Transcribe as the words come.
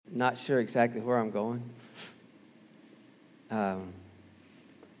not sure exactly where I'm going. A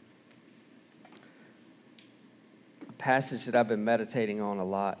passage that I've been meditating on a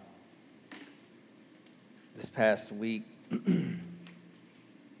lot this past week. 2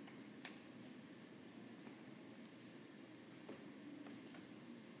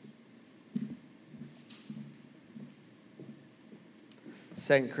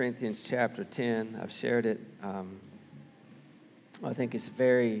 Corinthians chapter 10, I've shared it. I think it's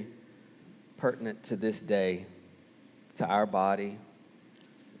very pertinent to this day, to our body,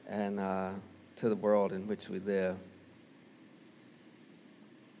 and to the world in which we live.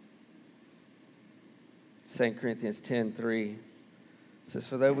 2 Corinthians 10:3 says,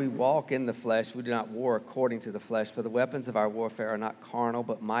 "For though we walk in the flesh, we do not war according to the flesh. For the weapons of our warfare are not carnal,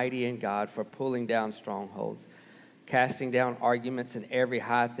 but mighty in God for pulling down strongholds, casting down arguments and every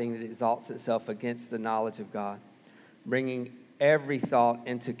high thing that exalts itself against the knowledge of God, bringing every thought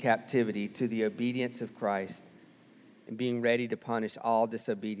into captivity to the obedience of Christ, and being ready to punish all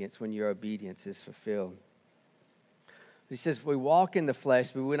disobedience when your obedience is fulfilled." He says, if we walk in the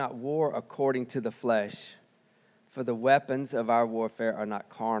flesh, we will not war according to the flesh. For the weapons of our warfare are not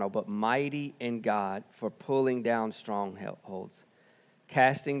carnal, but mighty in God for pulling down strongholds,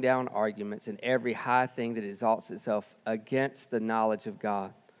 casting down arguments and every high thing that exalts itself against the knowledge of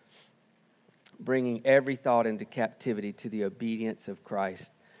God, bringing every thought into captivity to the obedience of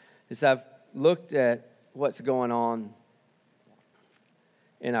Christ. As I've looked at what's going on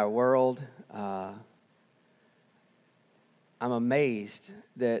in our world, I'm amazed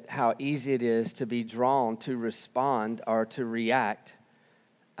that how easy it is to be drawn to respond or to react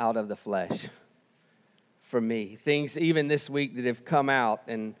out of the flesh. For me, things even this week that have come out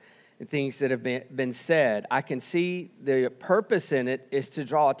and things that have been said, I can see the purpose in it is to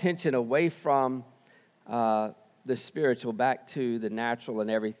draw attention away from the spiritual back to the natural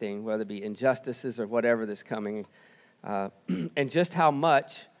and everything, whether it be injustices or whatever that's coming, and just how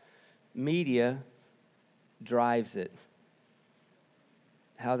much media drives it.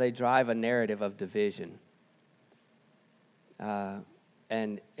 How they drive a narrative of division.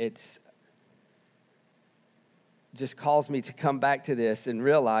 And it's just calls me to come back to this and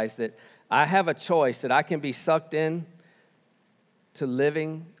realize that I have a choice, that I can be sucked in to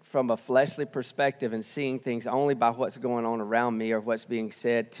living from a fleshly perspective and seeing things only by what's going on around me or what's being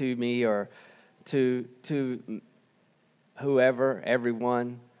said to me or to whoever,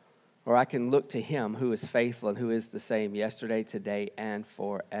 everyone. Or I can look to Him who is faithful and who is the same yesterday, today, and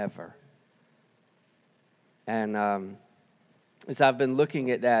forever. And as I've been looking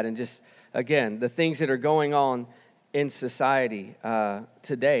at that and just, again, the things that are going on in society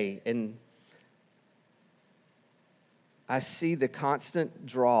today, and I see the constant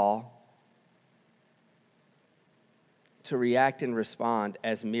draw to react and respond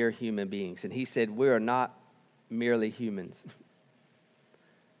as mere human beings. And He said, we are not merely humans.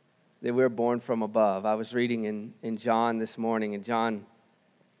 That we're born from above. I was reading in John this morning, and John,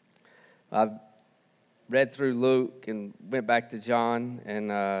 I've read through Luke and went back to John,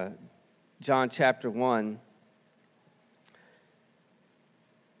 and John chapter 1,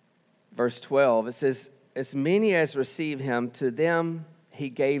 verse 12, it says, as many as receive Him, to them He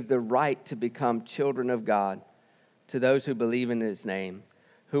gave the right to become children of God, to those who believe in His name,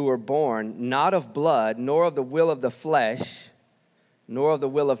 who were born not of blood, nor of the will of the flesh, nor of the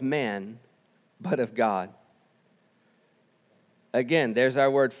will of man, but of God. Again, there's our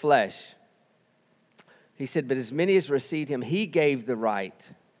word flesh. He said, but as many as received Him, He gave the right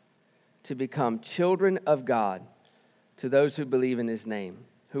to become children of God to those who believe in His name,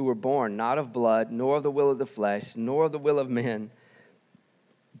 who were born not of blood, nor of the will of the flesh, nor of the will of men,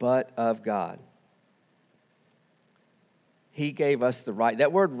 but of God. He gave us the right.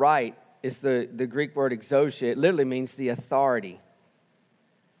 That word right is the Greek word exousia. It literally means the authority.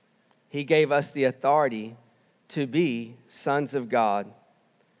 He gave us the authority to be sons of God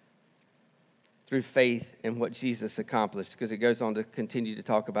through faith in what Jesus accomplished. Because it goes on to continue to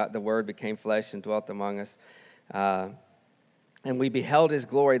talk about the Word became flesh and dwelt among us. And we beheld His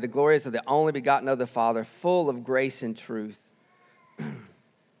glory. The glory is of the only begotten of the Father, full of grace and truth.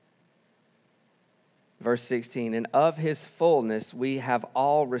 Verse 16, and of His fullness we have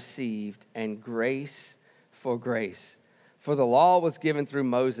all received, and grace for grace. For the law was given through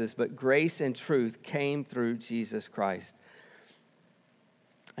Moses, but grace and truth came through Jesus Christ.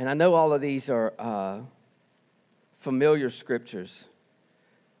 And I know all of these are familiar scriptures.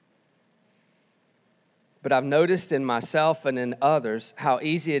 But I've noticed in myself and in others how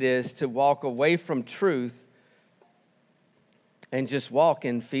easy it is to walk away from truth and just walk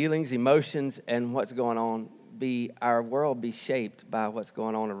in feelings, emotions, and what's going on our world be shaped by what's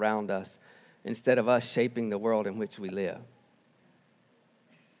going on around us instead of us shaping the world in which we live.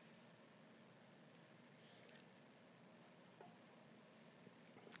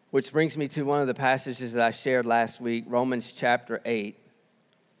 Which brings me to one of the passages that I shared last week, Romans chapter 8,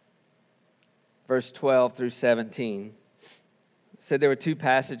 verse 12 through 17. So there were two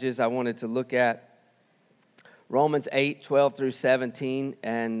passages I wanted to look at. Romans 8, 12 through 17,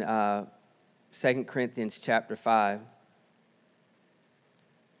 and 2 Corinthians chapter 5.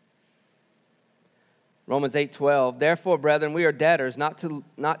 Romans 8, 12. Therefore, brethren, we are debtors, not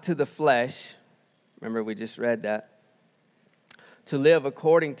to the flesh. Remember, we just read that. To live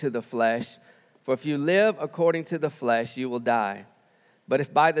according to the flesh. For if you live according to the flesh, you will die. But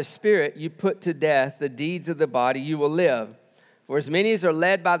if by the Spirit you put to death the deeds of the body, you will live. For as many as are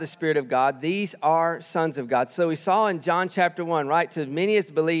led by the Spirit of God, these are sons of God. So we saw in John chapter 1, right? To as many as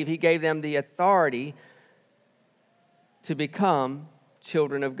believe, he gave them the authority to become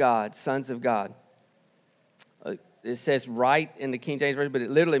children of God, sons of God. It says right in the King James Version, but it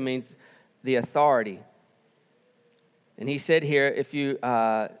literally means the authority. And he said here, if you,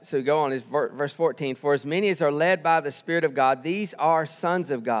 so go on, is verse 14, for as many as are led by the Spirit of God, these are sons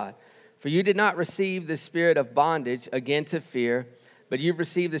of God. For you did not receive the spirit of bondage again to fear, but you've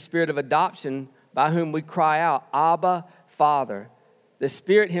received the spirit of adoption by whom we cry out, Abba, Father. The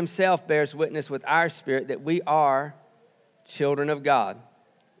Spirit himself bears witness with our spirit that we are children of God.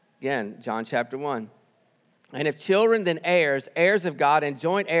 Again, John chapter 1. And if children, then heirs, heirs of God, and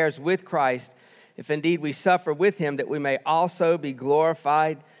joint heirs with Christ, if indeed we suffer with him, that we may also be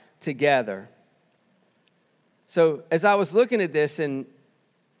glorified together. So as I was looking at this and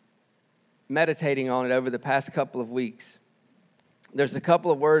meditating on it over the past couple of weeks, there's a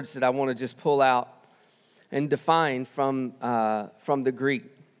couple of words that I want to just pull out and define from the Greek.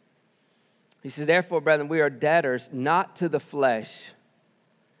 He says, therefore, brethren, we are debtors not to the flesh.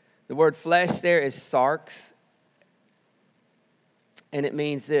 The word flesh there is sarx, and it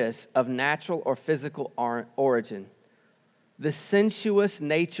means this, of natural or physical origin. The sensuous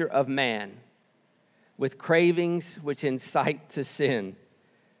nature of man with cravings which incite to sin.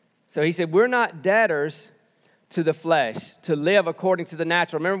 So he said, we're not debtors to the flesh, to live according to the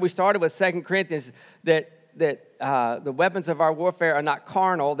natural. Remember, we started with 2 Corinthians that the weapons of our warfare are not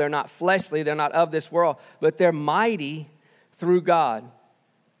carnal, they're not fleshly, they're not of this world, but they're mighty through God.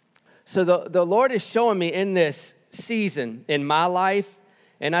 So the Lord is showing me in this season in my life,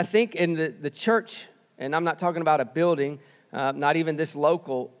 and I think in the church, and I'm not talking about a building, not even this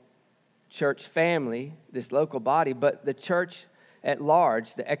local church family, this local body, but the church at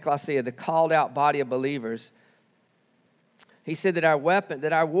large, the ecclesia, the called out body of believers. He said that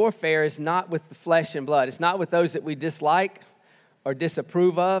our warfare is not with the flesh and blood. It's not with those that we dislike or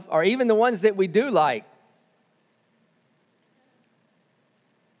disapprove of, or even the ones that we do like.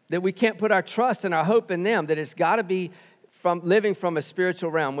 That we can't put our trust and our hope in them, that it's got to be from living from a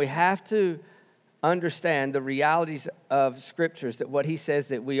spiritual realm. We have to understand the realities of Scriptures, that what he says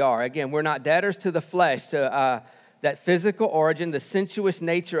that we are. Again, we're not debtors to the flesh, to that physical origin, the sensuous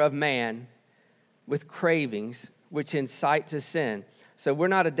nature of man with cravings which incite to sin. So we're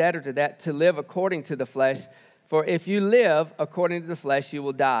not a debtor to that, to live according to the flesh. For if you live according to the flesh, you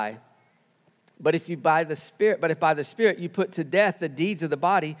will die. But if by the Spirit you put to death the deeds of the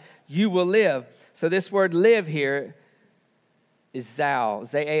body, you will live. So this word live here is zao,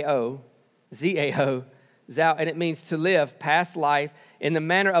 Z-A-O, Z-A-O, zao, and it means to live, past life, in the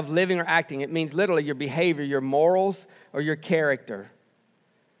manner of living or acting. It means literally your behavior, your morals, or your character.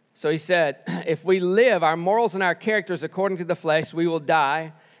 So he said, if we live our morals and our characters according to the flesh, we will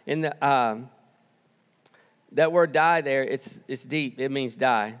die. In the that word die there, it's deep. It means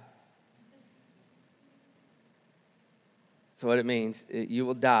die. That's what it means. You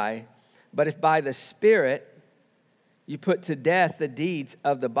will die. But if by the Spirit you put to death the deeds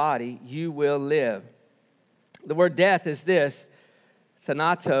of the body, you will live. The word death is this,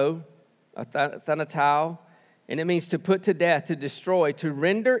 thanatao, and it means to put to death, to destroy, to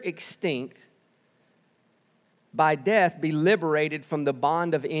render extinct. By death, be liberated from the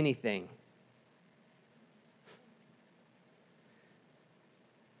bond of anything.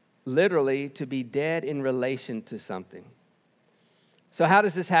 Literally, to be dead in relation to something. So how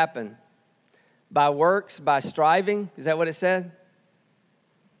does this happen? By works, by striving? Is that what it said?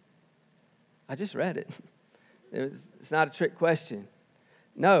 I just read it. It's not a trick question.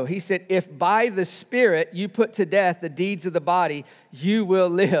 No, he said, if by the Spirit you put to death the deeds of the body, you will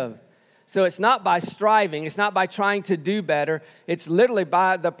live. So it's not by striving. It's not by trying to do better. It's literally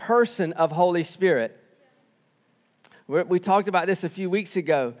by the person of Holy Spirit. We talked about this a few weeks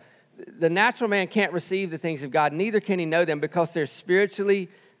ago. the natural man can't receive the things of God, neither can he know them because they're spiritually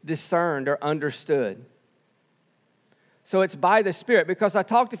discerned or understood. So it's by the Spirit. Because I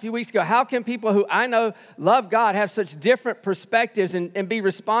talked a few weeks ago, how can people who I know love God have such different perspectives and be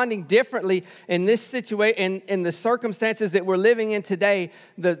responding differently in this situation, in the circumstances that we're living in today?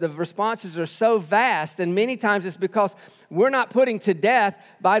 The responses are so vast, and many times it's because we're not putting to death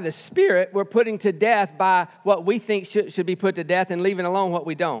by the Spirit, we're putting to death by what we think should be put to death and leaving alone what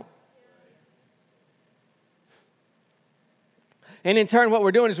we don't. And in turn, what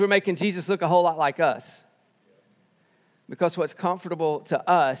we're doing is we're making Jesus look a whole lot like us. Because what's comfortable to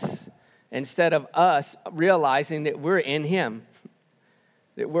us, instead of us realizing that we're in Him,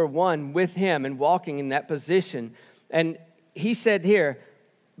 that we're one with Him and walking in that position. And He said here,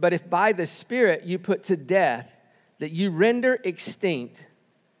 but if by the Spirit you put to death, that you render extinct,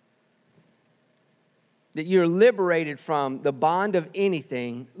 that you're liberated from the bond of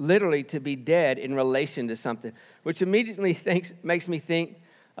anything, literally to be dead in relation to something, which immediately makes me think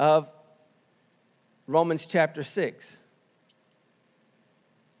of Romans chapter 6.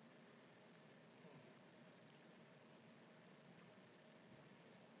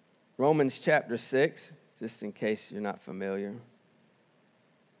 Romans chapter 6, just in case you're not familiar.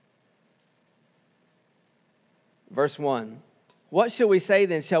 Verse 1. What shall we say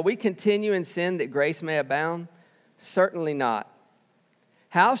then? Shall we continue in sin that grace may abound? Certainly not.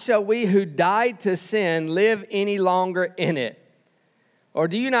 How shall we who died to sin live any longer in it? Or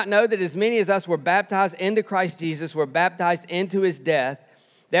do you not know that as many as us were baptized into Christ Jesus were baptized into His death?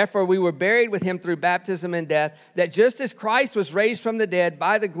 Therefore, we were buried with Him through baptism and death, that just as Christ was raised from the dead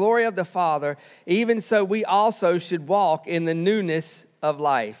by the glory of the Father, even so we also should walk in the newness of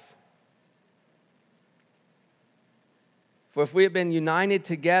life. For if we have been united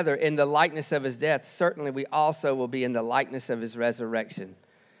together in the likeness of His death, certainly we also will be in the likeness of His resurrection.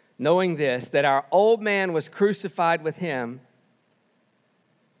 Knowing this, that our old man was crucified with Him,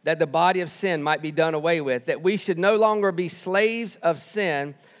 that the body of sin might be done away with, that we should no longer be slaves of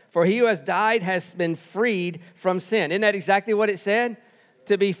sin, for he who has died has been freed from sin. Isn't that exactly what it said?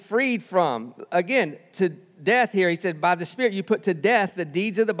 To be freed from. Again, to death here, he said, by the Spirit you put to death the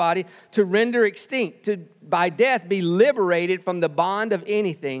deeds of the body, to render extinct, to by death be liberated from the bond of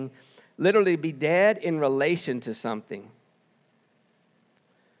anything, literally be dead in relation to something.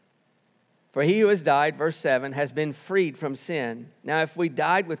 For he who has died, verse 7, has been freed from sin. Now, if we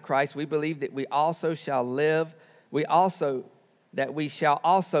died with Christ, we believe that we also shall live. We shall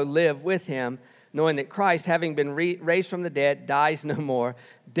also live with Him, knowing that Christ, having been raised from the dead, dies no more.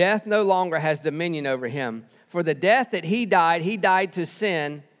 Death no longer has dominion over Him. For the death that He died to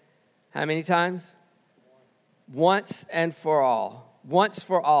sin. How many times? Once and for all. Once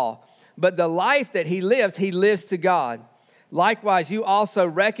for all. But the life that He lives to God. Likewise, you also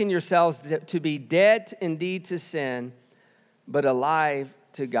reckon yourselves to be dead indeed to sin, but alive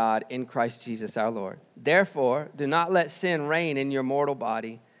to God in Christ Jesus our Lord. Therefore, do not let sin reign in your mortal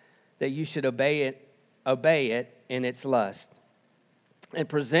body, that you should obey it in its lust. And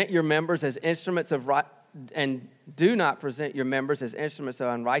present your members as instruments of and do not present your members as instruments of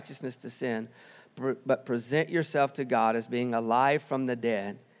unrighteousness to sin, but present yourself to God as being alive from the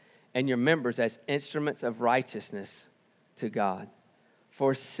dead, and your members as instruments of righteousness to God.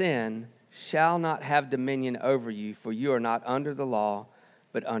 For sin shall not have dominion over you, for you are not under the law,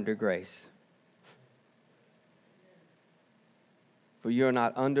 but under grace. For you are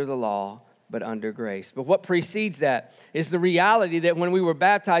not under the law, but under grace. But what precedes that is the reality that when we were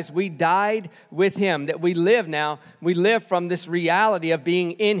baptized, we died with Him, that we live now. We live from this reality of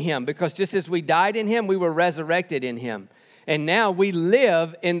being in Him, because just as we died in Him, we were resurrected in Him. And now we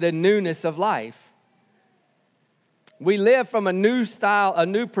live in the newness of life. We live from a new style, a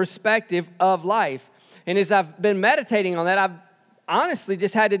new perspective of life. And as I've been meditating on that, I've honestly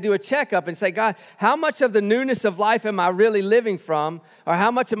just had to do a checkup and say, God, how much of the newness of life am I really living from? Or how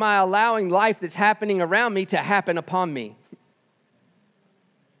much am I allowing life that's happening around me to happen upon me?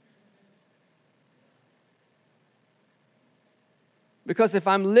 Because if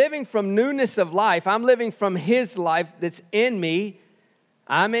I'm living from newness of life, I'm living from His life that's in me.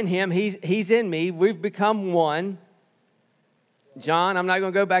 I'm in Him, He's in me. We've become one. John, I'm not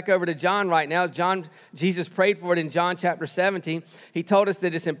going to go back over to John right now. Jesus prayed for it in John chapter 17. He told us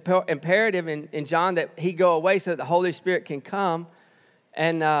that it's imperative in John that He go away so that the Holy Spirit can come.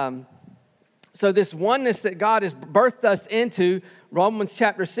 And so this oneness that God has birthed us into, Romans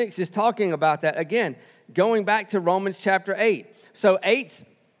chapter 6 is talking about that. Again, going back to Romans chapter 8. So 8,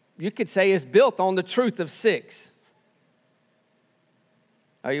 you could say, is built on the truth of 6.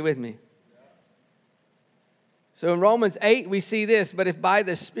 Are you with me? So in Romans 8, we see this, but if by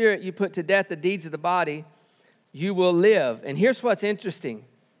the Spirit you put to death the deeds of the body, you will live. And here's what's interesting.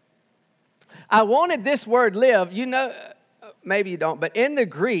 I wanted this word live, you know, maybe you don't, but in the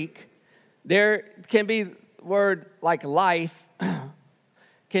Greek, there can be word like life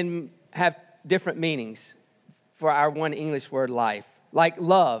can have different meanings for our one English word life. Like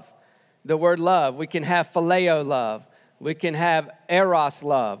love, the word love, we can have phileo love, we can have eros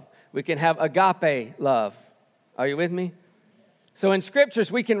love, we can have agape love. Are you with me? So in scriptures,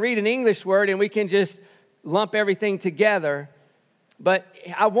 we can read an English word and we can just lump everything together. But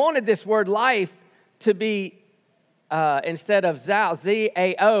I wanted this word life to be, instead of zao,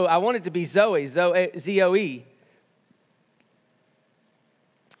 Z-A-O, I want it to be Zoe, Z-O-E.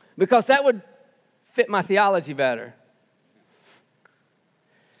 Because that would fit my theology better.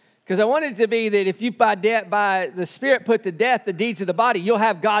 Because I wanted it to be that if you by the Spirit put to death the deeds of the body, you'll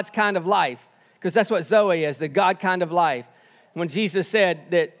have God's kind of life. Because that's what Zoe is, the God kind of life. When Jesus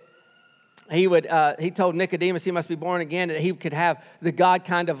said that he told Nicodemus he must be born again, that he could have the God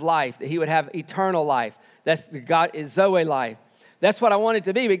kind of life, that he would have eternal life. That's the God is Zoe life. That's what I want it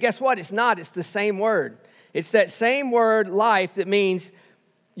to be. But guess what? It's not. It's the same word. It's that same word, life, that means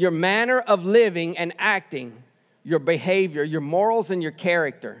your manner of living and acting, your behavior, your morals and your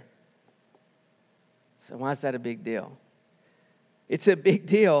character. So why is that a big deal? It's a big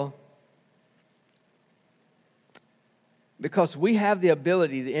deal because we have the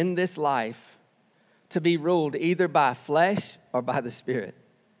ability in this life to be ruled either by flesh or by the Spirit.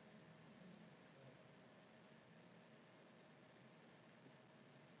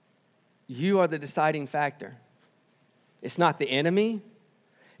 You are the deciding factor. It's not the enemy.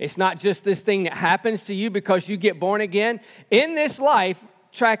 It's not just this thing that happens to you because you get born again. In this life,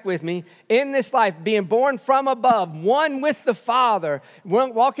 track with me, in this life, being born from above, one with the Father,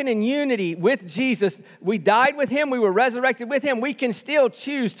 walking in unity with Jesus, we died with Him, we were resurrected with Him. We can still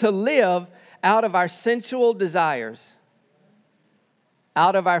choose to live out of our sensual desires,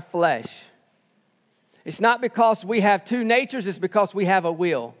 out of our flesh. It's not because we have two natures, it's because we have a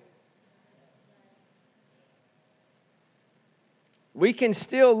will. We can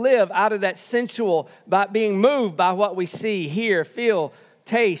still live out of that sensual by being moved by what we see, hear, feel,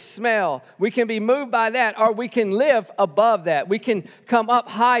 taste, smell. We can be moved by that, or we can live above that. We can come up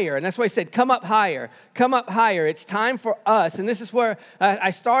higher. And that's why he said, come up higher. Come up higher. It's time for us. And this is where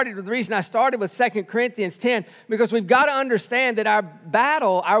the reason I started with 2 Corinthians 10, because we've got to understand that our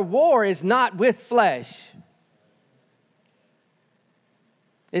battle, our war is not with flesh.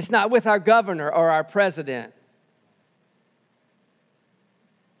 It's not with our governor or our president.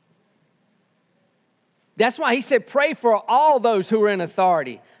 That's why he said, pray for all those who are in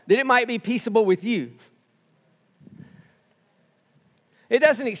authority, that it might be peaceable with you. It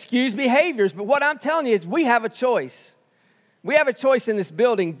doesn't excuse behaviors, but what I'm telling you is we have a choice. We have a choice in this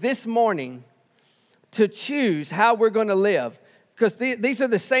building this morning to choose how we're going to live. Because these are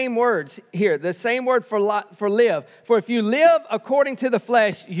the same words here, the same word for live. For if you live according to the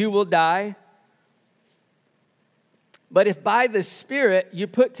flesh, you will die. But if by the Spirit you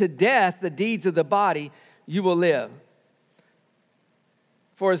put to death the deeds of the body, you will live.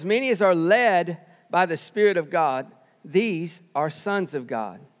 For as many as are led by the Spirit of God, these are sons of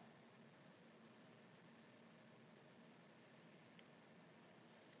God.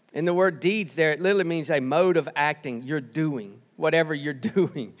 And the word deeds there, it literally means a mode of acting. You're doing whatever you're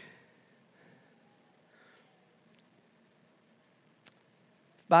doing.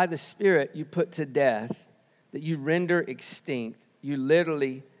 By the Spirit you put to death, that you render extinct. You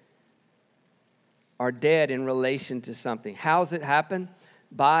literally are dead in relation to something. How's it happen?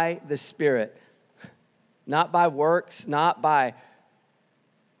 By the Spirit. Not by works, not by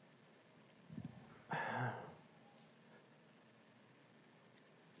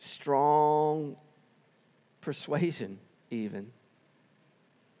strong persuasion even.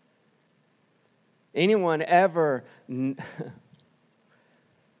 Anyone ever knew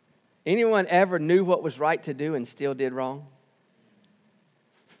what was right to do and still did wrong?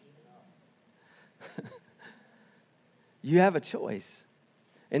 You have a choice.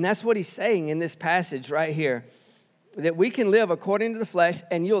 And that's what he's saying in this passage right here. That we can live according to the flesh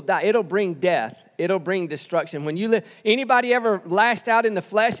and you'll die. It'll bring death. It'll bring destruction. When you live, anybody ever lashed out in the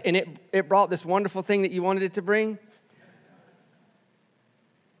flesh and it brought this wonderful thing that you wanted it to bring?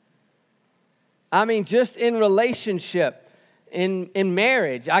 I mean, just in relationship, in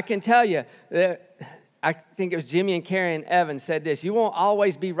marriage, I can tell you that I think it was Jimmy and Karen Evans said this: you won't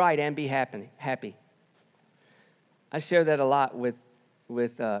always be right and be happy. I share that a lot with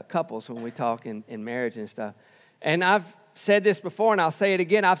couples when we talk in marriage and stuff. And I've said this before, and I'll say it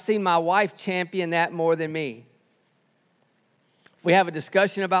again. I've seen my wife champion that more than me. If we have a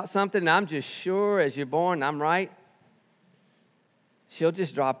discussion about something and I'm just sure as you're born I'm right, she'll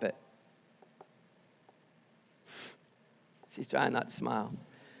just drop it. She's trying not to smile.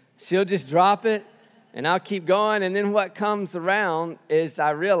 She'll just drop it, and I'll keep going, and then what comes around is I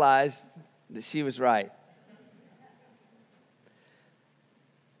realize that she was right.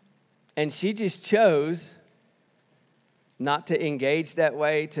 And she just chose not to engage that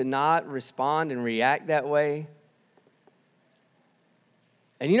way, to not respond and react that way.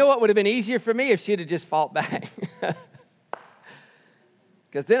 And you know what would have been easier for me if she'd have just fought back?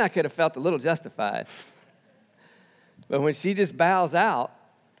 Because then I could have felt a little justified. But when she just bows out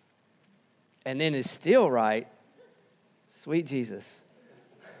and then is still right, sweet Jesus.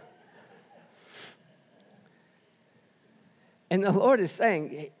 And the Lord is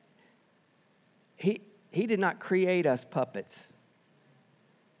saying, He did not create us puppets.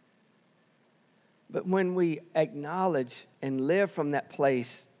 But when we acknowledge and live from that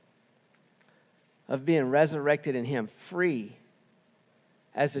place of being resurrected in Him, free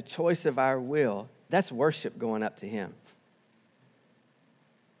as a choice of our will, that's worship going up to Him.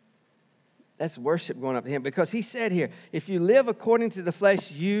 That's worship going up to Him. Because He said here, if you live according to the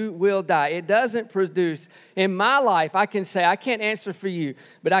flesh, you will die. It doesn't produce. In my life, I can say, I can't answer for you,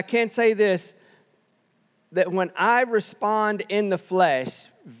 but I can say this, that when I respond in the flesh,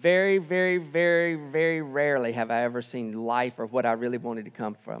 very, very, very, very rarely have I ever seen life or what I really wanted to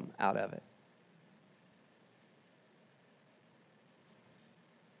come from out of it.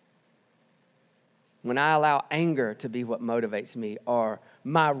 When I allow anger to be what motivates me, or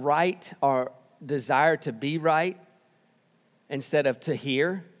my right or desire to be right instead of to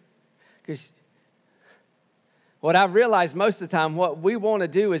hear. Because what I've realized most of the time, what we want to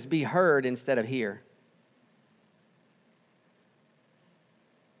do is be heard instead of hear.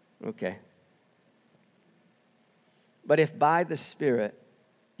 Okay. But if by the Spirit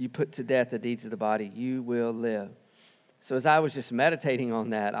you put to death the deeds of the body, you will live. So as I was just meditating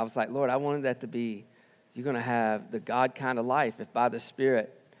on that, I was like, Lord, I wanted that to be, you're going to have the God kind of life if by the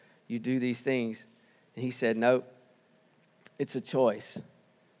Spirit you do these things. And He said, nope, it's a choice.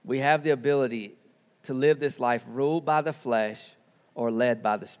 We have the ability to live this life ruled by the flesh or led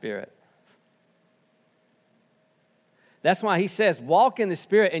by the Spirit. That's why He says, walk in the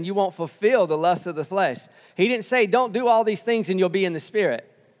Spirit and you won't fulfill the lust of the flesh. He didn't say, don't do all these things and you'll be in the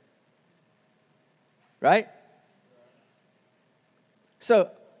Spirit. Right?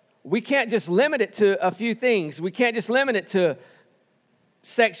 So we can't just limit it to a few things. We can't just limit it to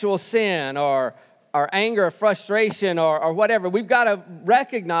sexual sin or anger or frustration or whatever. We've got to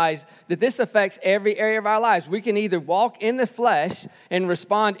recognize that this affects every area of our lives. We can either walk in the flesh and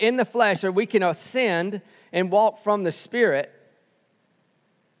respond in the flesh, or we can ascend and walk from the Spirit.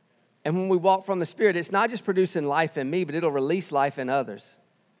 And when we walk from the Spirit, it's not just producing life in me, but it'll release life in others.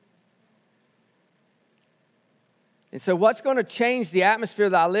 And so what's going to change the atmosphere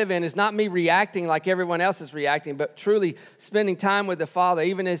that I live in is not me reacting like everyone else is reacting, but truly spending time with the Father.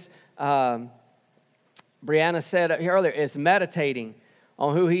 Even as Brianna said earlier, is meditating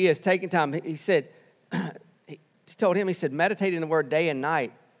on who He is, taking time. He said, he told him, he said, meditate in the Word day and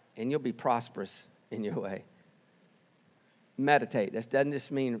night, and you'll be prosperous in your way. Meditate. That doesn't just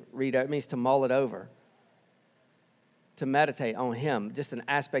mean read, it means to mull it over. To meditate on Him, just an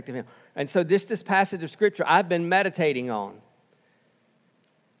aspect of Him. And so this passage of Scripture I've been meditating on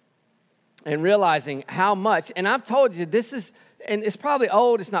and realizing how much, and I've told you this is, and it's probably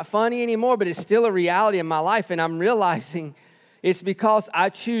old, it's not funny anymore, but it's still a reality in my life, and I'm realizing it's because I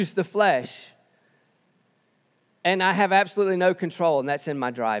choose the flesh and I have absolutely no control, and that's in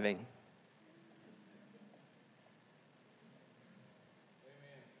my driving.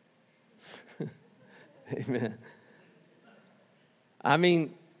 Amen. Amen. I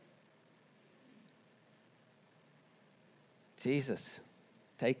mean, Jesus,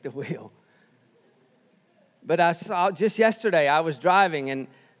 take the wheel. But I saw just yesterday, I was driving and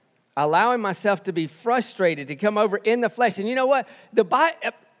allowing myself to be frustrated, to come over in the flesh. And you know what?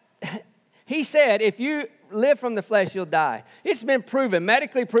 He said, if you live from the flesh, you'll die. It's been proven,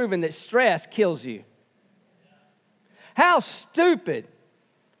 medically proven, that stress kills you. How stupid,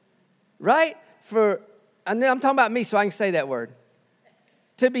 right? I'm talking about me, so I can say that word.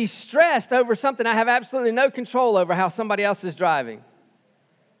 To be stressed over something I have absolutely no control over, how somebody else is driving.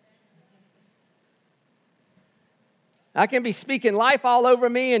 I can be speaking life all over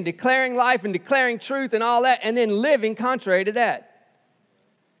me and declaring life and declaring truth and all that, and then living contrary to that.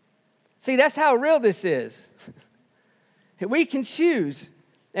 See, that's how real this is. We can choose.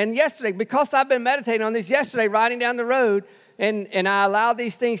 And yesterday, because I've been meditating on this yesterday, riding down the road, and I allowed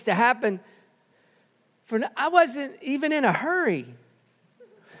these things to happen, I wasn't even in a hurry.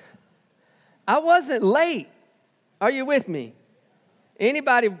 I wasn't late. Are you with me?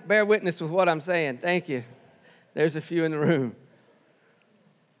 Anybody bear witness with what I'm saying? Thank you. There's a few in the room.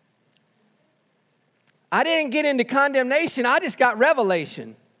 I didn't get into condemnation. I just got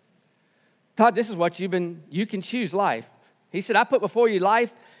revelation. Todd, this is what you can choose life. He said, I put before you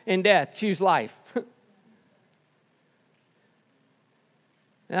life and death. Choose life.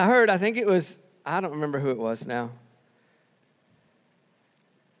 And I think it was, I don't remember who it was now.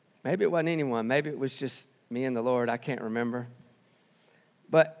 Maybe it wasn't anyone. Maybe it was just me and the Lord. I can't remember.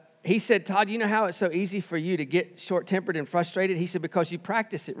 But he said, Todd, you know how it's so easy for you to get short-tempered and frustrated? He said, because you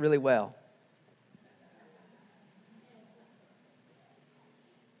practice it really well.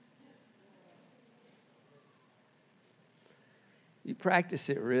 You practice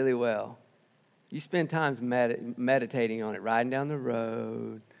it really well. You spend time meditating on it, riding down the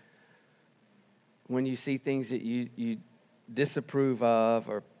road. When you see things that you disapprove of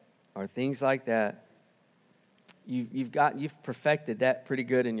or things like that, you've perfected that pretty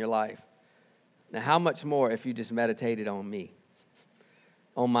good in your life. Now, how much more if you just meditated on me,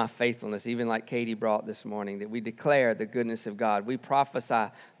 on my faithfulness, even like Katie brought this morning, that we declare the goodness of God. We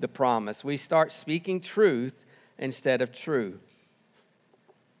prophesy the promise. We start speaking truth instead of true.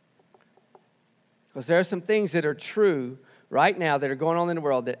 Because there are some things that are true right now that are going on in the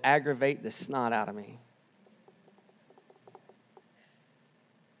world that aggravate the snot out of me.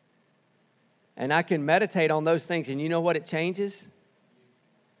 And I can meditate on those things, and you know what it changes?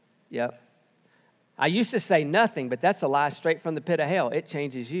 Yep. I used to say nothing, but that's a lie straight from the pit of hell. It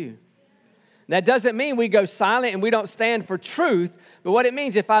changes you. That doesn't mean we go silent and we don't stand for truth, but what it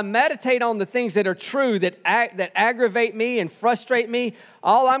means, if I meditate on the things that are true, that aggravate me and frustrate me,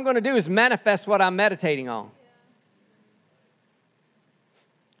 all I'm going to do is manifest what I'm meditating on.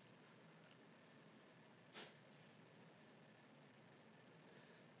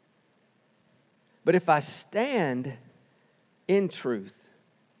 But if I stand in truth,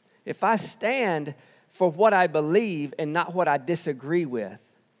 if I stand for what I believe and not what I disagree with,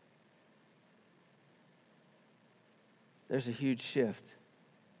 there's a huge shift.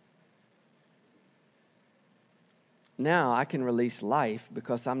 Now I can release life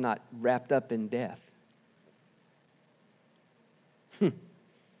because I'm not wrapped up in death.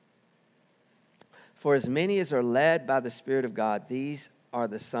 For as many as are led by the Spirit of God, these are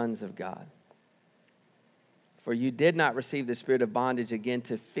the sons of God. For you did not receive the spirit of bondage again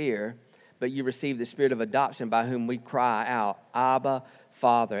to fear, but you received the spirit of adoption by whom we cry out, Abba,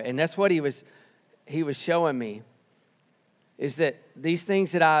 Father. And that's what he was showing me, is that these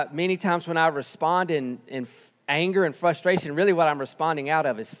things that many times when I respond in anger and frustration, really what I'm responding out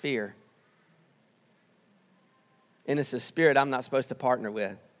of is fear. And it's a spirit I'm not supposed to partner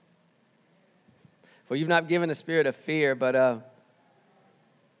with. For you've not given a spirit of fear, but of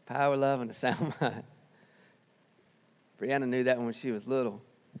power, love, and a sound mind. Brianna knew that when she was little.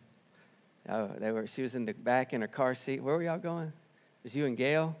 She was in the back in her car seat. Where were y'all going? It was you and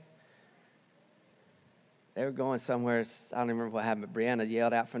Gail? They were going somewhere. I don't even remember what happened, but Brianna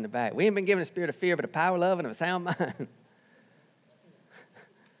yelled out from the back, we ain't been given a spirit of fear, but a power, love, and a sound mind.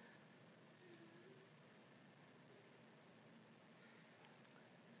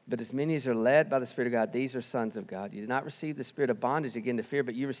 But as many as are led by the Spirit of God, these are sons of God. You did not receive the spirit of bondage again to fear,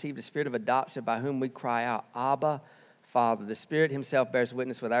 but you received the spirit of adoption by whom we cry out, Abba, Father. The Spirit himself bears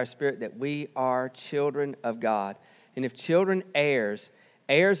witness with our spirit that we are children of God. And if children, heirs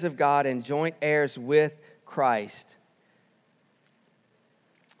of God and joint heirs with Christ,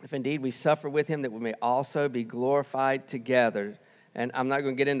 if indeed we suffer with him, that we may also be glorified together. And I'm not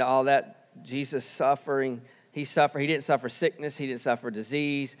going to get into all that. Jesus suffering, he didn't suffer sickness, he didn't suffer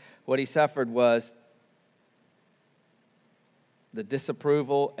disease. What he suffered was the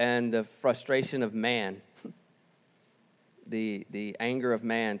disapproval and the frustration of man. The anger of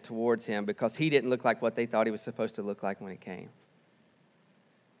man towards him, because he didn't look like what they thought he was supposed to look like when he came.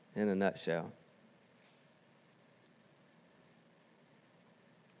 In a nutshell.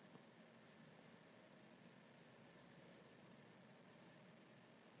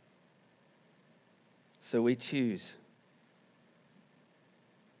 So we choose.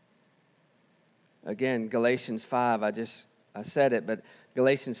 Again, Galatians 5, I said it, but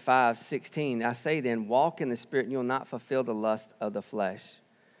Galatians 5:16, I say then, walk in the Spirit, and you'll not fulfill the lust of the flesh.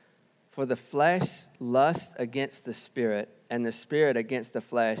 For the flesh lusts against the Spirit, and the Spirit against the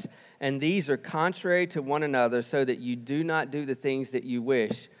flesh. And these are contrary to one another, so that you do not do the things that you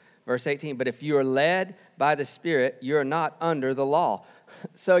wish. Verse 18, but if you are led by the Spirit, you're not under the law.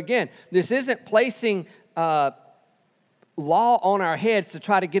 So again, this isn't placing law on our heads to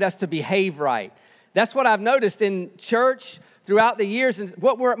try to get us to behave right. That's what I've noticed in church throughout the years. And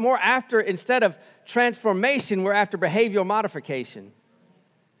what we're more after, instead of transformation, we're after behavioral modification.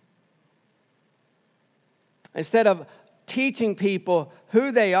 Instead of teaching people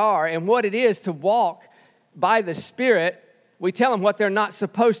who they are and what it is to walk by the Spirit, we tell them what they're not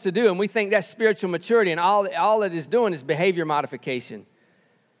supposed to do, and we think that's spiritual maturity, and all it is doing is behavior modification.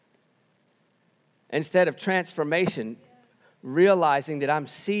 Instead of transformation, realizing that I'm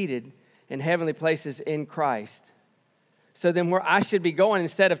seated in heavenly places in Christ. So then where I should be going,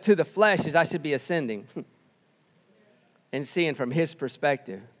 instead of to the flesh, is I should be ascending and seeing from His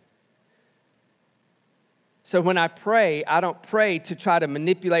perspective. So when I pray, I don't pray to try to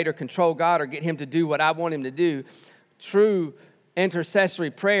manipulate or control God or get Him to do what I want Him to do. True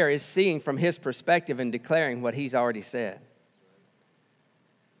intercessory prayer is seeing from His perspective and declaring what He's already said.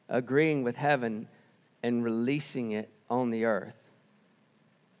 Agreeing with heaven and releasing it on the earth.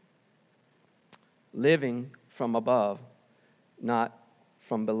 Living from above, not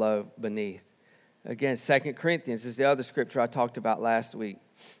from below, beneath. Again, 2 Corinthians is the other scripture I talked about last week.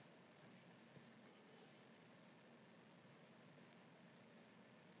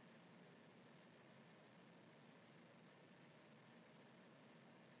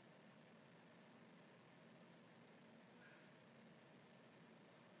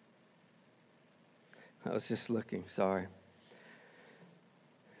 I was just looking, sorry.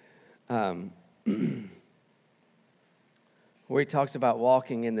 Where he talks about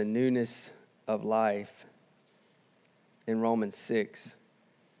walking in the newness of life in Romans 6.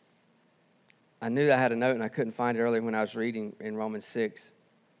 I knew that I had a note and I couldn't find it earlier when I was reading in Romans 6.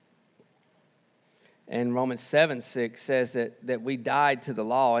 And Romans 7:6 says that we died to the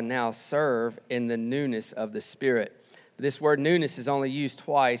law and now serve in the newness of the Spirit. This word newness is only used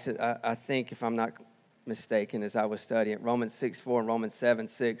twice, I think, if I'm not mistaken, as I was studying it. Romans 6:4 and Romans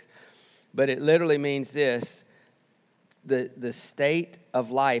 7:6. But it literally means this: the state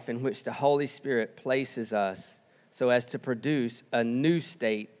of life in which the Holy Spirit places us so as to produce a new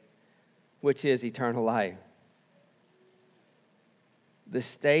state, which is eternal life. The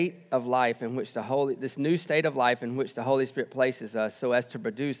state of life in which this new state of life in which the Holy Spirit places us so as to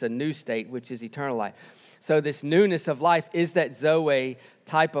produce a new state, which is eternal life. So this newness of life is that Zoe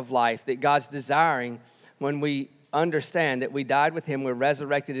type of life that God's desiring when we understand that we died with Him, we're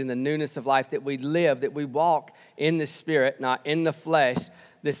resurrected in the newness of life, that we live, that we walk in the Spirit, not in the flesh.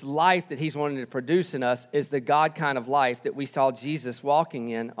 This life that He's wanting to produce in us is the God kind of life that we saw Jesus walking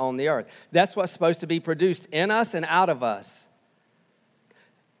in on the earth. That's what's supposed to be produced in us and out of us.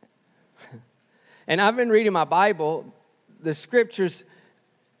 And I've been reading my Bible, the scriptures,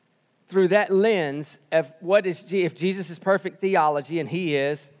 through that lens of if Jesus is perfect theology, and He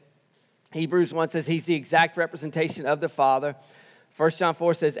is. Hebrews 1 says He's the exact representation of the Father. 1 John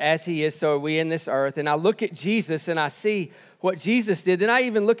 4 says, as He is, so are we in this earth. And I look at Jesus and I see what Jesus did. And I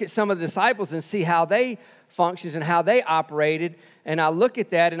even look at some of the disciples and see how they functioned and how they operated. And I look at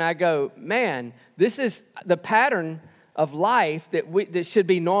that and I go, man, this is the pattern of life that should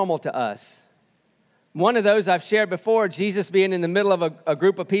be normal to us. One of those I've shared before, Jesus being in the middle of a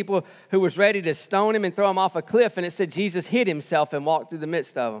group of people who was ready to stone Him and throw Him off a cliff. And it said Jesus hid Himself and walked through the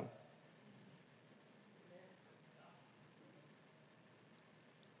midst of them.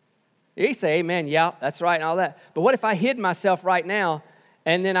 You say, amen, yeah, that's right and all that. But what if I hid myself right now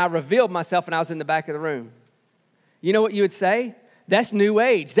and then I revealed myself and I was in the back of the room? You know what you would say? That's New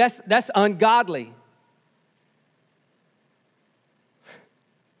Age. That's ungodly.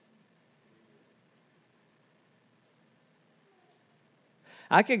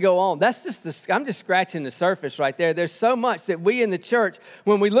 I could go on. I'm just scratching the surface right there. There's so much that we in the church,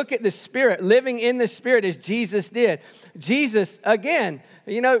 when we look at the Spirit, living in the Spirit as Jesus did. Jesus, again,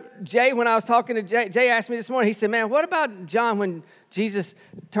 Jay, when I was talking to Jay asked me this morning, he said, man, what about John when Jesus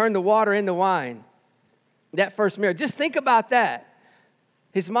turned the water into wine? That first miracle. Just think about that.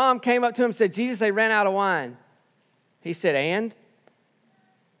 His mom came up to him and said, Jesus, they ran out of wine. He said, and?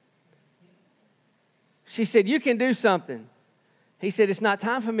 She said, you can do something. He said, it's not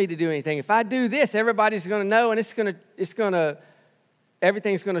time for me to do anything. If I do this, everybody's going to know, and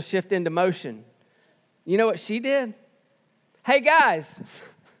everything's going to shift into motion. You know what she did? Hey, guys,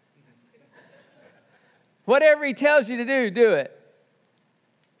 whatever He tells you to do it.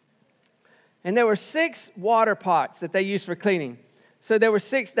 And there were 6 water pots that they used for cleaning. So there were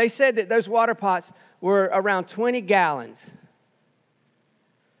 6. They said that those water pots were around 20 gallons.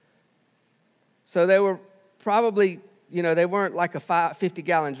 So they were probably, they weren't like a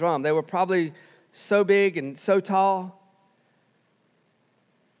 50-gallon drum. They were probably so big and so tall.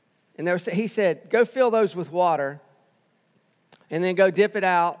 And he said, go fill those with water and then go dip it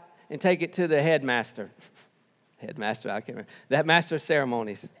out and take it to the headmaster. Headmaster, I can't remember. That master of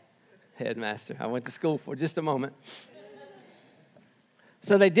ceremonies. Headmaster. I went to school for just a moment.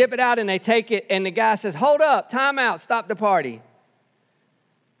 So they dip it out and they take it, and the guy says, hold up, time out, stop the party.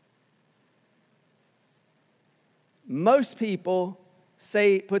 Most people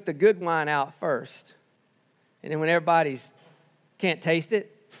say put the good wine out first. And then when everybody's can't taste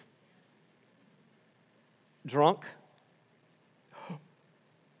it, drunk,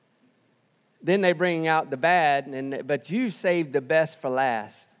 then they bring out the bad, but you saved the best for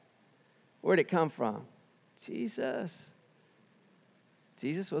last. Where'd it come from? Jesus.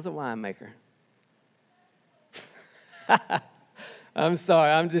 Jesus was a winemaker. I'm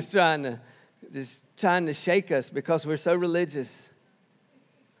sorry. I'm just trying to shake us because we're so religious.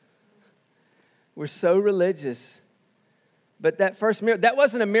 We're so religious. But that first miracle, that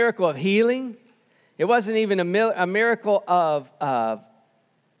wasn't a miracle of healing. It wasn't even a miracle of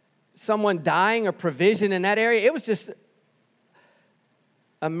someone dying or provision in that area. It was just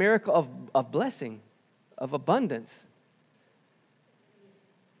a miracle of blessing, of abundance.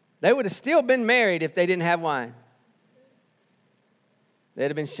 They would have still been married if they didn't have wine. They'd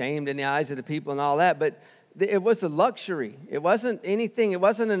have been shamed in the eyes of the people and all that, but it was a luxury. It wasn't anything. It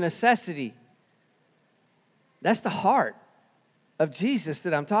wasn't a necessity. That's the heart of Jesus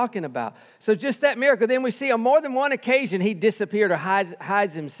that I'm talking about. So just that miracle. Then we see on more than one occasion he disappeared or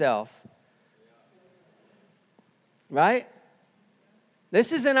hides himself. Right?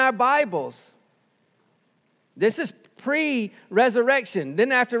 This is in our Bibles. This is pre-resurrection.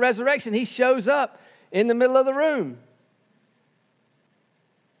 Then after resurrection, he shows up in the middle of the room.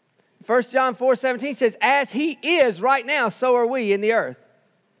 1 John 4:17 says, as he is right now, so are we in the earth.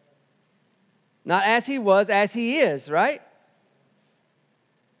 Not as he was, as he is, right?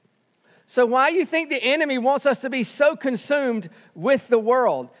 So why do you think the enemy wants us to be so consumed with the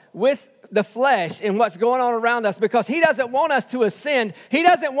world, with the flesh and what's going on around us? Because he doesn't want us to ascend. He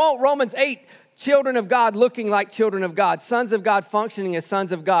doesn't want Romans 8 children of God looking like children of God, sons of God functioning as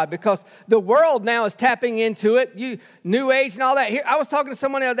sons of God, because the world now is tapping into it. New Age and all that. Here, I was talking to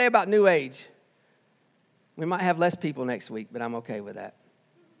someone the other day about New Age. We might have less people next week, but I'm okay with that.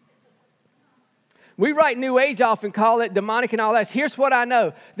 We write New Age off and call it demonic and all that. Here's what I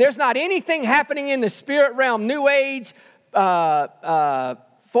know. There's not anything happening in the spirit realm, New Age,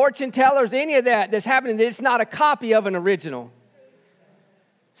 fortune tellers, any of that's happening. It's not a copy of an original.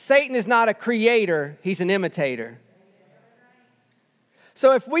 Satan is not a creator. He's an imitator.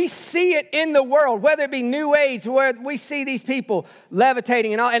 So if we see it in the world, whether it be New Age, where we see these people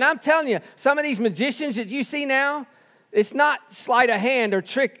levitating and all, and I'm telling you, some of these magicians that you see now, it's not sleight of hand or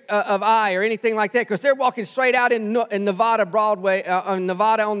trick of eye or anything like that, because they're walking straight out in Nevada, Broadway,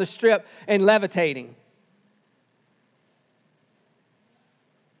 Nevada on the Strip and levitating.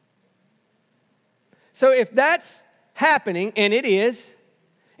 So if that's happening, and it is,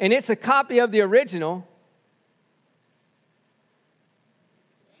 and it's a copy of the original,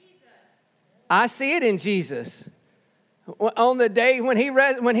 I see it in Jesus. On the day when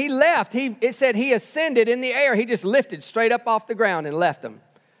he left, it said he ascended in the air. He just lifted straight up off the ground and left them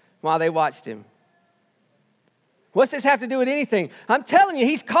while they watched him. What's this have to do with anything? I'm telling you,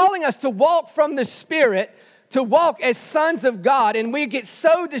 he's calling us to walk from the Spirit, to walk as sons of God, and we get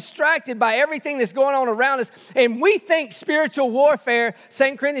so distracted by everything that's going on around us, and we think spiritual warfare,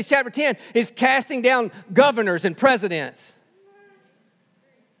 2 Corinthians chapter 10, is casting down governors and presidents.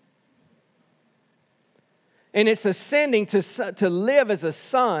 And it's ascending to live as a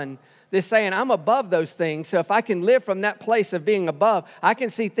son that's saying, I'm above those things, so if I can live from that place of being above, I can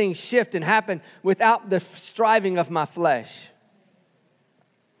see things shift and happen without the striving of my flesh.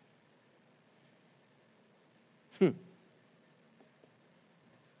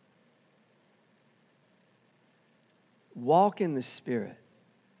 Walk in the Spirit,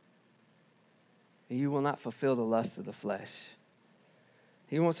 and you will not fulfill the lust of the flesh.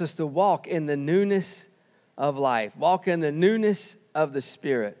 He wants us to walk in the newness of life. Walk in the newness of the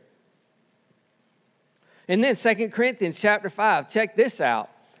Spirit. And then 2 Corinthians chapter 5, check this out.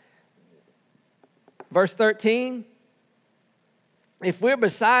 Verse 13, if we're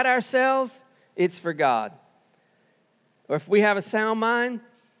beside ourselves, it's for God. Or if we have a sound mind,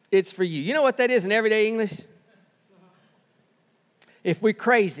 it's for you. You know what that is in everyday English? If we're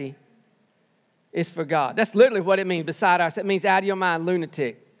crazy, it's for God. That's literally what it means, beside ourselves. It means out of your mind,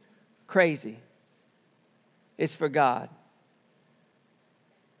 lunatic, crazy. It's for God.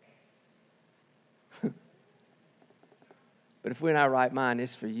 But if we're in our right mind,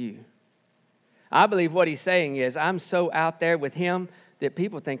 it's for you. I believe what he's saying is, I'm so out there with him that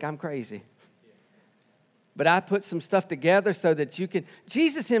people think I'm crazy. But I put some stuff together so that you can.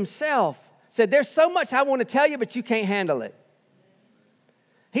 Jesus himself said, there's so much I want to tell you, but you can't handle it.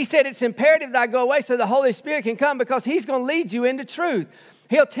 He said it's imperative that I go away so the Holy Spirit can come, because he's going to lead you into truth.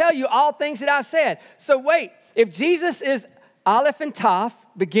 He'll tell you all things that I've said. So wait, if Jesus is Aleph and Taf,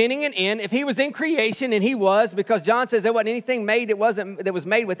 beginning and end, if he was in creation, and he was, because John says there wasn't anything made that was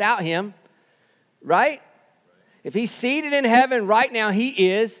made without him, right? If he's seated in heaven right now, he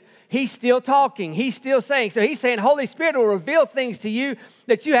is. He's still talking. He's still saying. So he's saying Holy Spirit will reveal things to you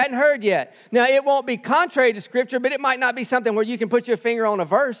that you hadn't heard yet. Now, it won't be contrary to Scripture, but it might not be something where you can put your finger on a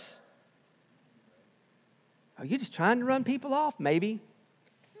verse. Are you just trying to run people off? Maybe.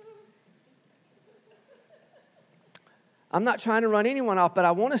 I'm not trying to run anyone off, but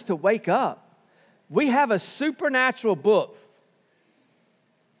I want us to wake up. We have a supernatural book,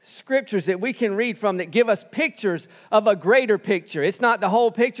 scriptures that we can read from that give us pictures of a greater picture. It's not the whole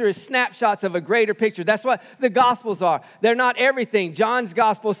picture, it's snapshots of a greater picture. That's what the Gospels are. They're not everything. John's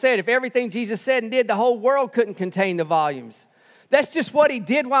Gospel said if everything Jesus said and did, the whole world couldn't contain the volumes. That's just what he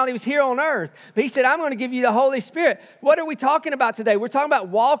did while he was here on earth. But he said, I'm going to give you the Holy Spirit. What are we talking about today? We're talking about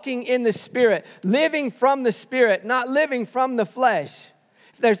walking in the Spirit, living from the Spirit, not living from the flesh.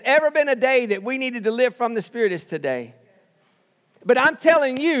 If there's ever been a day that we needed to live from the Spirit, it's today. But I'm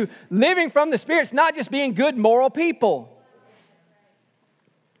telling you, living from the Spirit is not just being good moral people.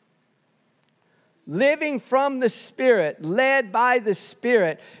 Living from the Spirit, led by the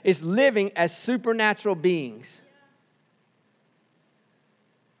Spirit, is living as supernatural beings.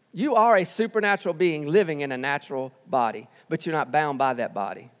 You are a supernatural being living in a natural body, but you're not bound by that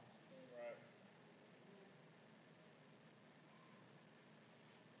body.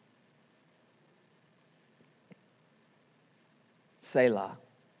 Selah.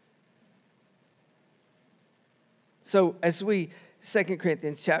 So as we, 2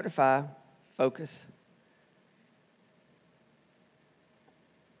 Corinthians chapter 5, focus.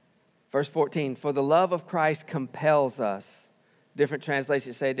 Verse 14, for the love of Christ compels us. Different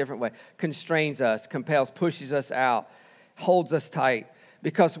translations say a different way. Constrains us, compels, pushes us out, holds us tight.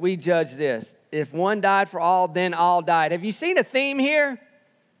 Because we judge this. If one died for all, then all died. Have you seen a theme here?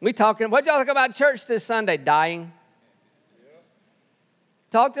 What y'all talk about church this Sunday? Dying.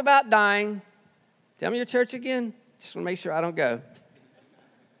 Talked about dying. Tell me your church again. Just want to make sure I don't go.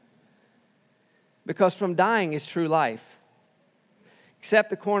 Because from dying is true life.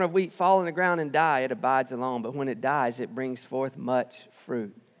 Except the corn of wheat fall in the ground and die, it abides alone. But when it dies, it brings forth much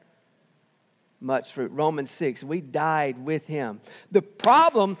fruit. Much fruit. Romans 6, we died with him. The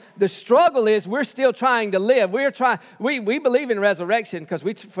problem, the struggle is we're still trying to live. We believe in resurrection because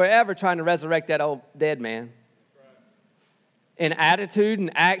we're forever trying to resurrect that old dead man. In attitude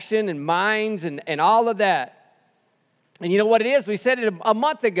and action and minds and all of that. And you know what it is? We said it a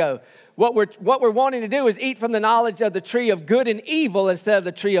month ago. What we're wanting to do is eat from the knowledge of the tree of good and evil instead of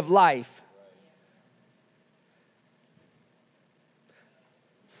the tree of life.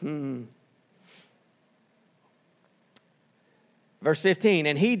 Verse 15,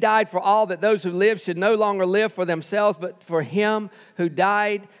 and he died for all that those who live should no longer live for themselves, but for him who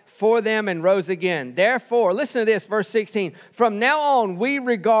died for them and rose again. Therefore, listen to this, verse 16. From now on, we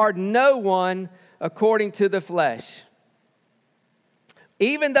regard no one according to the flesh.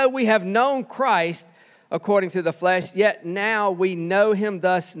 Even though we have known Christ according to the flesh, yet now we know him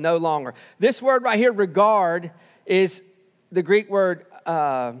thus no longer. This word right here, regard, is the Greek word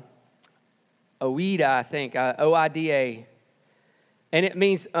oida, I think, O-I-D-A. And it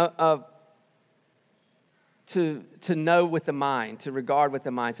means to know with the mind, to regard with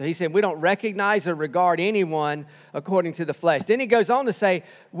the mind. So he said, we don't recognize or regard anyone according to the flesh. Then he goes on to say,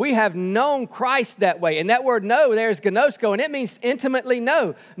 we have known Christ that way. And that word know there is gnosko, and it means intimately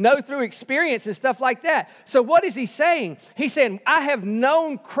know through experience and stuff like that. So what is he saying? He's saying, I have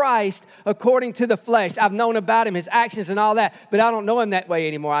known Christ according to the flesh. I've known about him, his actions and all that, but I don't know him that way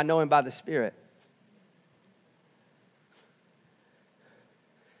anymore. I know him by the Spirit.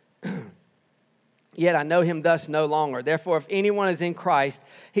 Yet I know him thus no longer. Therefore, if anyone is in Christ,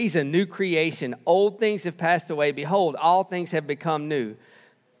 he's a new creation. Old things have passed away. Behold, all things have become new.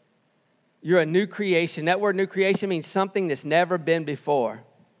 You're a new creation. That word new creation means something that's never been before.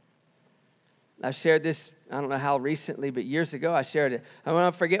 I shared this, I don't know how recently, but years ago I shared it. I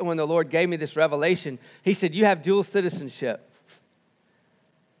won't forget when the Lord gave me this revelation. He said, you have dual citizenship.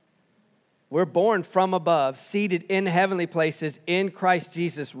 We're born from above, seated in heavenly places in Christ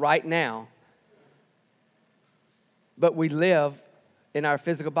Jesus right now. But we live in our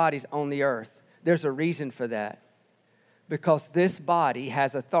physical bodies on the earth. There's a reason for that. Because this body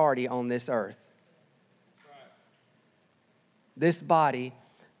has authority on this earth. This body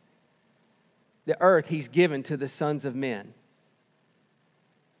The earth he's given to the sons of men.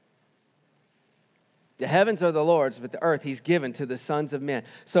 The heavens are the Lord's, but the earth he's given to the sons of men.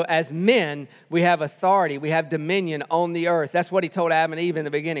 So as men, we have authority, we have dominion on the earth. That's what he told Adam and Eve in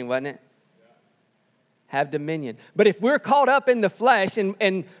the beginning, wasn't it? Have dominion. But if we're caught up in the flesh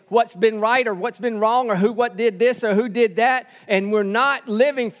and what's been right or what's been wrong or what did this or who did that, and we're not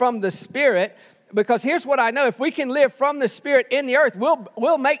living from the Spirit, because here's what I know, if we can live from the Spirit in the earth,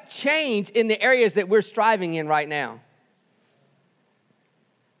 we'll make change in the areas that we're striving in right now.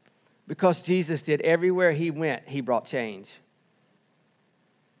 Because Jesus did, everywhere he went, he brought change.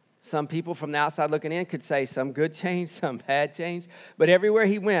 Some people from the outside looking in could say some good change, some bad change. But everywhere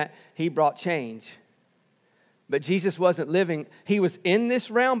he went, he brought change. But Jesus wasn't living, he was in this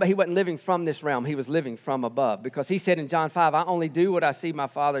realm, but he wasn't living from this realm. He was living from above. Because he said in John 5, I only do what I see my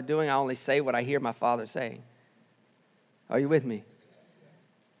Father doing. I only say what I hear my Father saying. Are you with me?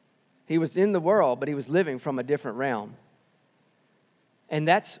 He was in the world, but he was living from a different realm. And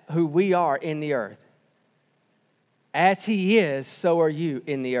that's who we are in the earth. As he is, so are you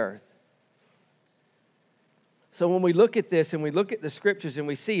in the earth. So when we look at this and we look at the scriptures and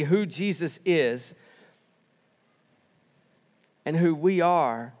we see who Jesus is and who we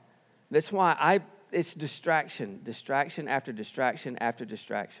are, that's why it's distraction after distraction after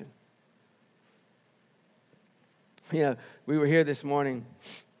distraction. You know, we were here this morning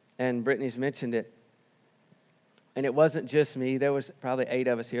and Brittany's mentioned it. And it wasn't just me. There was probably 8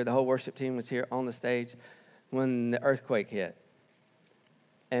 of us here. The whole worship team was here on the stage when the earthquake hit.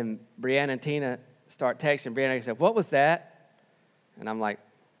 And Brianna and Tina start texting. Brianna said, what was that? And I'm like,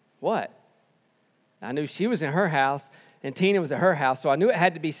 what? I knew she was in her house and Tina was at her house. So I knew it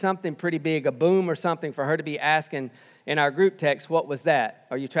had to be something pretty big, a boom or something for her to be asking in our group text, what was that?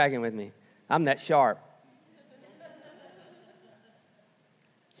 Are you tracking with me? I'm that sharp.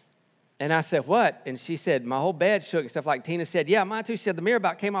 And I said, what? And she said, my whole bed shook and stuff like Tina said. Yeah, mine too. She said, the mirror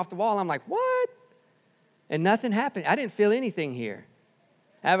about came off the wall. I'm like, what? And nothing happened. I didn't feel anything here.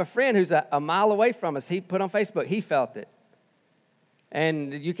 I have a friend who's a mile away from us. He put on Facebook, he felt it.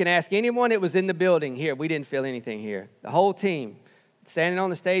 And you can ask anyone that was in the building here. We didn't feel anything here. The whole team, standing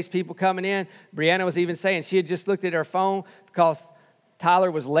on the stage, people coming in. Brianna was even saying she had just looked at her phone because Tyler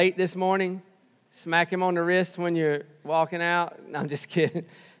was late this morning. Smack him on the wrist when you're walking out. No, I'm just kidding.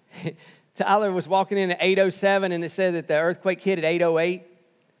 Tyler was walking in at 8:07 and it said that the earthquake hit at 8:08.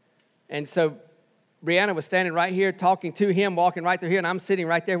 And so Brianna was standing right here talking to him, walking right through here, and I'm sitting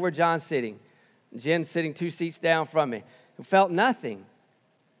right there where John's sitting. Jen's sitting 2 seats down from me. Felt nothing.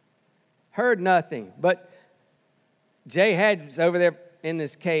 Heard nothing. But Jay was over there in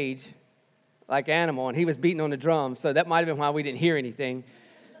this cage like an animal, and he was beating on the drum, so that might have been why we didn't hear anything.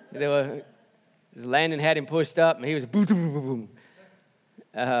 Landon had him pushed up, and he was boom, boom, boom, boom.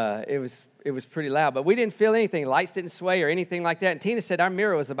 It was pretty loud, but we didn't feel anything. Lights didn't sway or anything like that. And Tina said our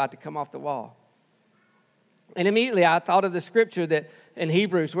mirror was about to come off the wall. And immediately I thought of the scripture that in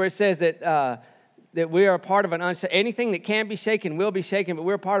Hebrews where it says that we are a part of anything that can be shaken will be shaken, but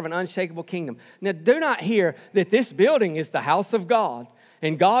we're a part of an unshakable kingdom. Now, do not hear that this building is the house of God,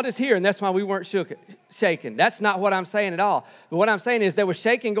 and God is here, and that's why we weren't shaken. That's not what I'm saying at all. But what I'm saying is there was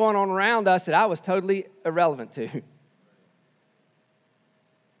shaking going on around us that I was totally irrelevant to.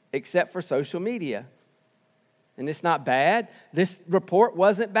 Except for social media. And it's not bad. This report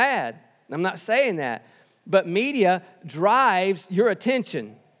wasn't bad. I'm not saying that. But media drives your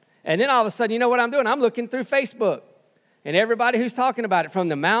attention. And then all of a sudden, you know what I'm doing? I'm looking through Facebook. And everybody who's talking about it, from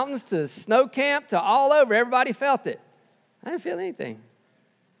the mountains to snow camp to all over, everybody felt it. I didn't feel anything.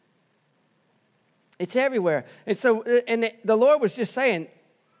 It's everywhere. And so, and the Lord was just saying,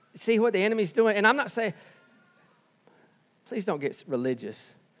 see what the enemy's doing. And I'm not saying, please don't get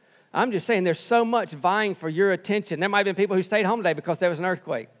religious. I'm just saying there's so much vying for your attention. There might have been people who stayed home today because there was an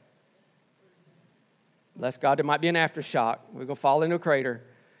earthquake. Bless God, there might be an aftershock. We're going to fall into a crater.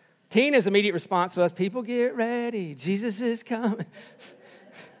 Tina's immediate response was, people get ready. Jesus is coming.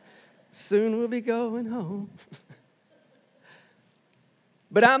 Soon we'll be going home.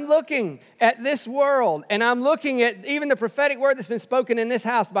 But I'm looking at this world, and I'm looking at even the prophetic word that's been spoken in this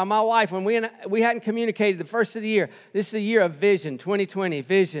house by my wife when we hadn't communicated the first of the year. This is a year of vision, 2020,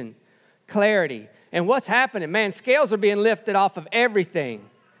 vision, clarity. And what's happening? Man, scales are being lifted off of everything.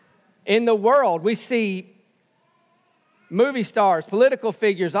 In the world, we see movie stars, political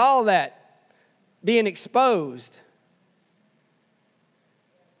figures, all that being exposed.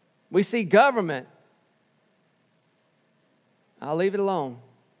 We see government. I'll leave it alone.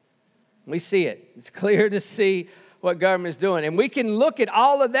 We see it. It's clear to see what government is doing. And we can look at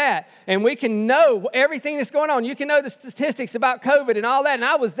all of that, and we can know everything that's going on. You can know the statistics about COVID and all that, and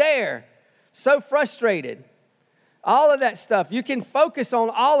I was there. so frustrated. All of that stuff. You can focus on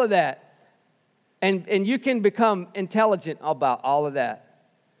all of that. And you can become intelligent about all of that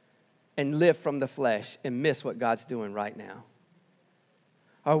and live from the flesh and miss what God's doing right now.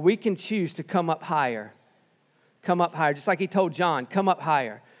 Or we can choose to come up higher. Come up higher. Just like he told John, come up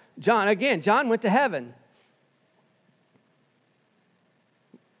higher. John went to heaven.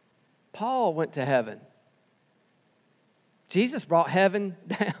 Paul went to heaven. Jesus brought heaven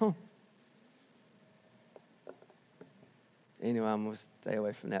down. Anyway, I'm going to stay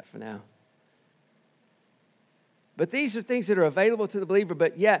away from that for now. But these are things that are available to the believer,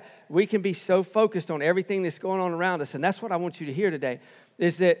 but yet we can be so focused on everything that's going on around us. And that's what I want you to hear today,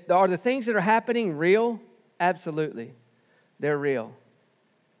 is that are the things that are happening real? Absolutely. They're real.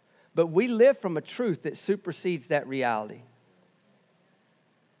 But we live from a truth that supersedes that reality.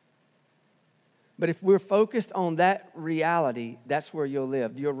 But if we're focused on that reality, that's where you'll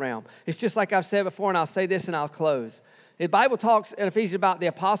live, your realm. It's just like I've said before, and I'll say this and I'll close. The Bible talks in Ephesians about the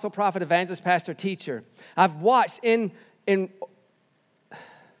apostle, prophet, evangelist, pastor, teacher. I've watched in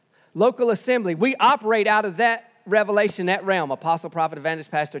local assembly, we operate out of that revelation, that realm, apostle, prophet,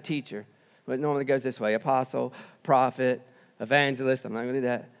 evangelist, pastor, teacher. But it normally goes this way: apostle, prophet, evangelist. I'm not going to do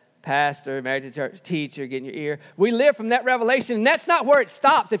that. Pastor, married to church, teacher, get in your ear. We live from that revelation, and that's not where it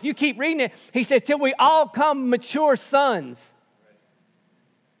stops. If you keep reading it, he says, till we all come mature sons.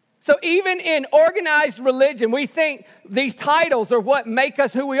 So even in organized religion, we think these titles are what make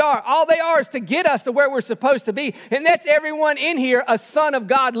us who we are. All they are is to get us to where we're supposed to be. And that's everyone in here, a son of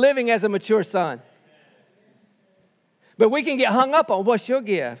God living as a mature son. But we can get hung up on what's your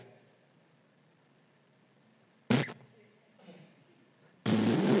gift.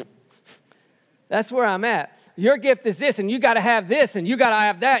 That's where I'm at. Your gift is this, and you got to have this, and you got to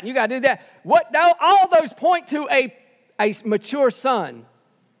have that, and you got to do that. All those point to a mature son.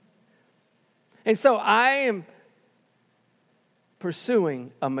 And so I am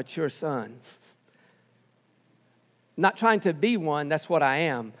pursuing a mature son. Not trying to be one, that's what I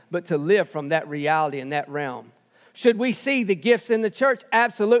am, but to live from that reality and that realm. Should we see the gifts in the church?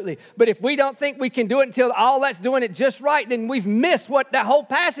 Absolutely. But if we don't think we can do it until all that's doing it just right, then we've missed what that whole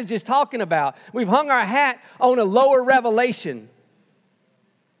passage is talking about. We've hung our hat on a lower revelation.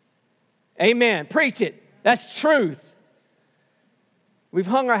 Amen. Preach it. That's truth. We've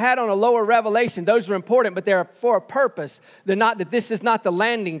hung our hat on a lower revelation. Those are important, but they're for a purpose. They're not that this is not the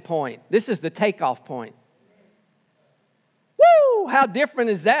landing point. This is the takeoff point. Woo! How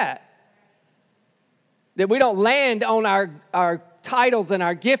different is that? That we don't land on our titles and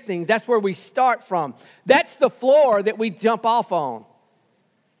our giftings. That's where we start from. That's the floor that we jump off on.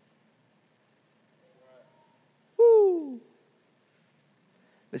 Woo!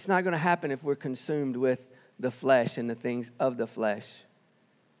 It's not going to happen if we're consumed with the flesh and the things of the flesh.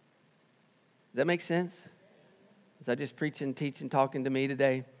 Does that make sense? Is that just preaching, teaching, talking to me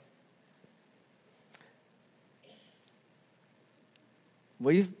today?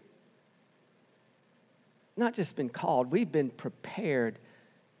 We've not just been called, we've been prepared.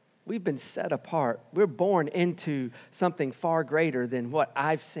 We've been set apart. We're born into something far greater than what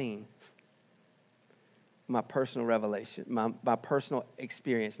I've seen. My personal revelation, my personal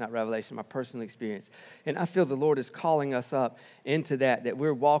experience, not revelation, my personal experience. And I feel the Lord is calling us up into that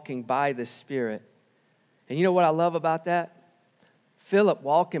we're walking by the Spirit. And you know what I love about that? Philip,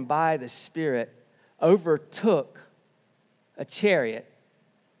 walking by the Spirit, overtook a chariot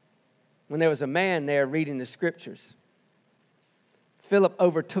when there was a man there reading the Scriptures. Philip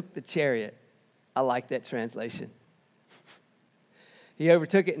overtook the chariot. I like that translation. He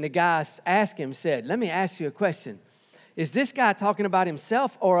overtook it, and the guy asked him, said, let me ask you a question. Is this guy talking about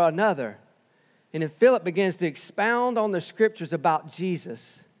himself or another? And then Philip begins to expound on the Scriptures about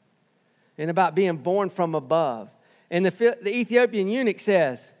Jesus and about being born from above. And the Ethiopian eunuch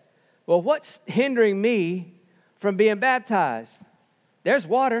says, well, what's hindering me from being baptized? There's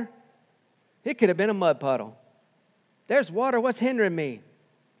water. It could have been a mud puddle. There's water. What's hindering me?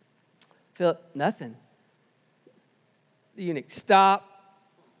 Philip, nothing. The eunuch, stop.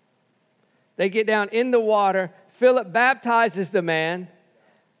 They get down in the water. Philip baptizes the man.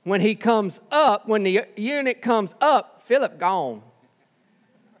 When he comes up, when the eunuch comes up, Philip gone.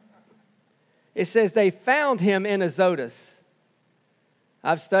 It says they found him in Azotus.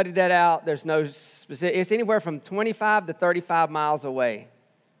 I've studied that out. There's no specific. It's anywhere from 25 to 35 miles away.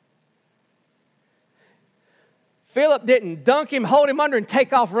 Philip didn't dunk him, hold him under, and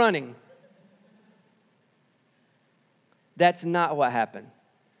take off running. That's not what happened.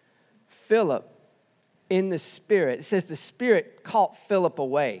 Philip, in the Spirit, it says the Spirit caught Philip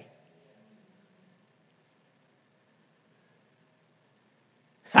away.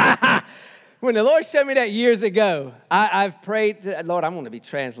 When the Lord showed me that years ago, I've prayed, Lord, I want to be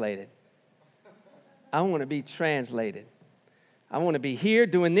translated. I want to be translated. I want to be here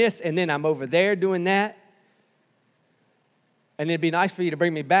doing this, and then I'm over there doing that. And it'd be nice for you to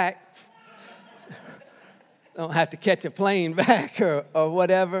bring me back. Don't have to catch a plane back or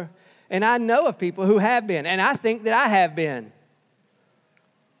whatever. And I know of people who have been, and I think that I have been.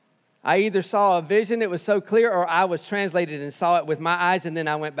 I either saw a vision that was so clear, or I was translated and saw it with my eyes, and then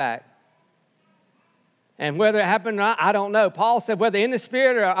I went back. And whether it happened or not, I don't know. Paul said, whether in the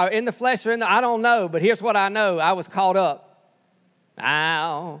spirit or in the flesh or I don't know, but here's what I know. I was caught up.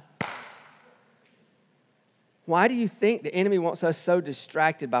 Ow. Why do you think the enemy wants us so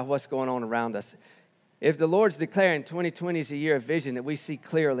distracted by what's going on around us? If the Lord's declaring 2020 is a year of vision that we see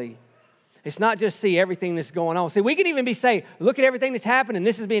clearly, it's not just see everything that's going on. See, we can even be saying, look at everything that's happening.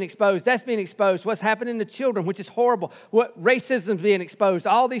 This is being exposed. That's being exposed. What's happening to children, which is horrible. What racism's being exposed.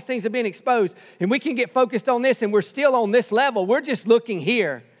 All these things are being exposed. And we can get focused on this, and we're still on this level. We're just looking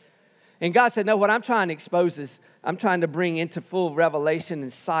here. And God said, no, what I'm trying to expose is I'm trying to bring into full revelation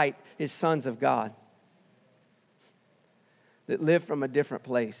and sight His sons of God that live from a different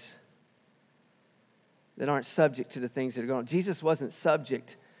place, that aren't subject to the things that are going on. Jesus wasn't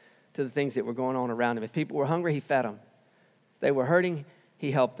subject to the things that were going on around Him. If people were hungry, He fed them. If they were hurting,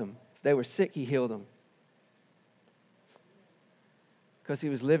 He helped them. If they were sick, He healed them. Because He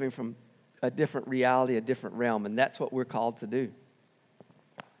was living from a different reality, a different realm, and that's what we're called to do.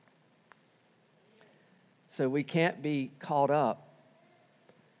 So we can't be caught up.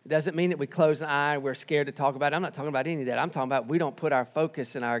 It doesn't mean that we close an eye and we're scared to talk about it. I'm not talking about any of that. I'm talking about we don't put our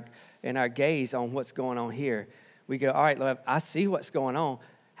focus and our gaze on what's going on here. We go, all right, Lord, I see what's going on.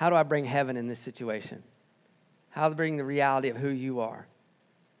 How do I bring heaven in this situation? How to bring the reality of who You are?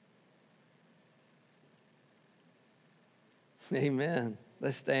 Amen.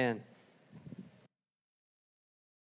 Let's stand.